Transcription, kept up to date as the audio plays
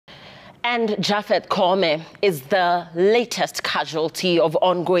And Japhet Koome is the latest casualty of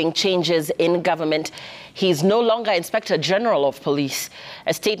ongoing changes in government. He is no longer Inspector General of Police.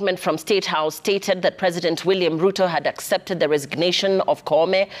 A statement from State House stated that President William Ruto had accepted the resignation of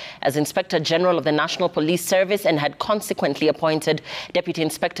Koome as Inspector General of the National Police Service and had consequently appointed Deputy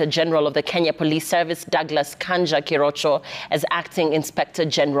Inspector General of the Kenya Police Service, Douglas Kanja Kirocho, as Acting Inspector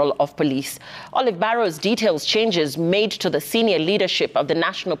General of Police. Olive Barrows details changes made to the senior leadership of the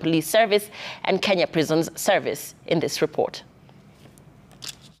National Police Service and Kenya Prisons Service in this report.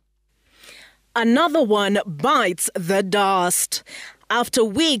 Another one bites the dust. After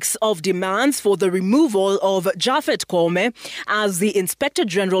weeks of demands for the removal of Japhet Koome as the Inspector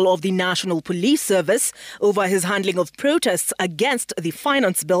General of the National Police Service over his handling of protests against the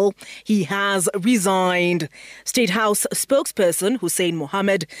finance bill, he has resigned. State House spokesperson Hussein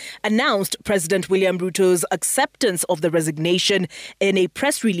Mohammed announced President William Ruto's acceptance of the resignation in a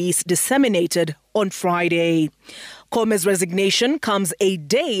press release disseminated on Friday. Koome's resignation comes a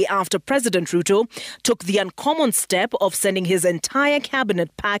day after President Ruto took the uncommon step of sending his entire cabinet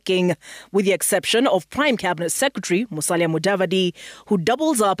packing, with the exception of Prime Cabinet Secretary Musalia Mudavadi, who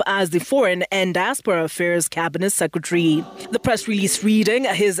doubles up as the Foreign and Diaspora Affairs Cabinet Secretary. The press release reading,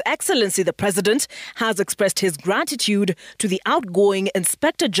 His Excellency the President has expressed his gratitude to the outgoing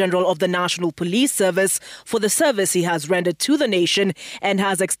Inspector General of the National Police Service for the service he has rendered to the nation and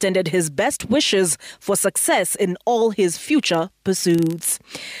has extended his best wishes for success in all his future pursuits.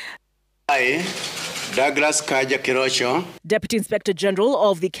 I, Douglas Kanja Kirocho, Deputy Inspector General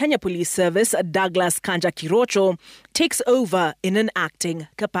of the Kenya Police Service, Douglas Kanja Kirocho, takes over in an acting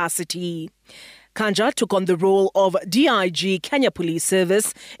capacity. Kanja took on the role of DIG Kenya Police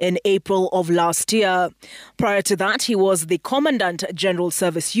Service in April of last year. Prior to that, he was the Commandant General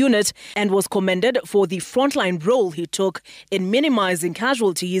Service Unit and was commended for the frontline role he took in minimizing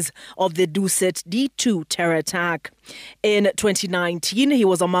casualties of the Dusit D2 terror attack. In 2019, he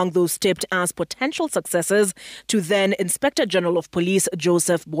was among those tipped as potential successors to then Inspector General of Police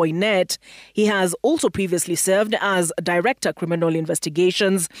Joseph Boynet. He has also previously served as Director Criminal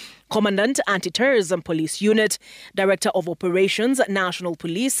Investigations, Commandant Anti-Terrorism Police Unit, Director of Operations National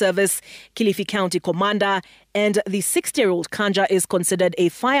Police Service, Kilifi County Commander, and the 60-year-old Kanja is considered a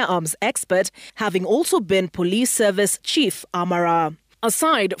firearms expert, having also been Police Service Chief Amara.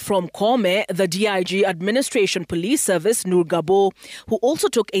 Aside from Koome, the DIG Administration Police Service, Nur Gabo, who also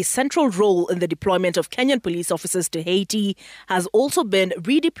took a central role in the deployment of Kenyan police officers to Haiti, has also been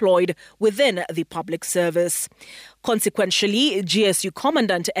redeployed within the public service. Consequently, GSU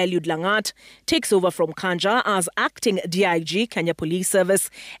Commandant Eliud Langat takes over from Kanja as Acting DIG Kenya Police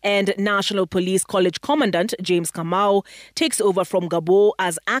Service, and National Police College Commandant James Kamau takes over from Gabo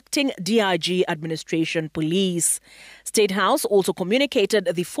as Acting DIG Administration Police. State House also communicated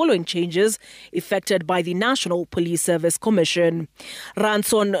the following changes effected by the National Police Service Commission.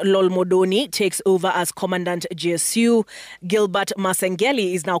 Ranson Lolmodoni takes over as Commandant GSU. Gilbert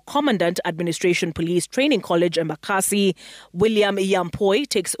Masengeli is now Commandant Administration Police Training College Embakasi. William Yampoi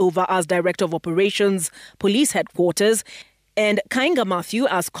takes over as Director of Operations Police Headquarters, and Kainga Matthew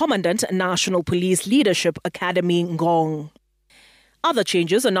as Commandant National Police Leadership Academy Ngong. Other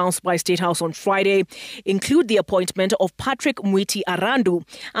changes announced by State House on Friday include the appointment of Patrick Mwiti Arandu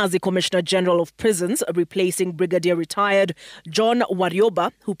as the Commissioner General of Prisons, replacing Brigadier Retired John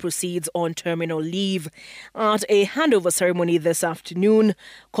Warioba, who proceeds on terminal leave. At a handover ceremony this afternoon,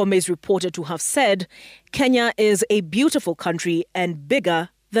 Koome is reported to have said, "Kenya is a beautiful country and bigger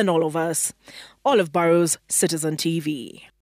than all of us." Olive Barrows, Citizen TV.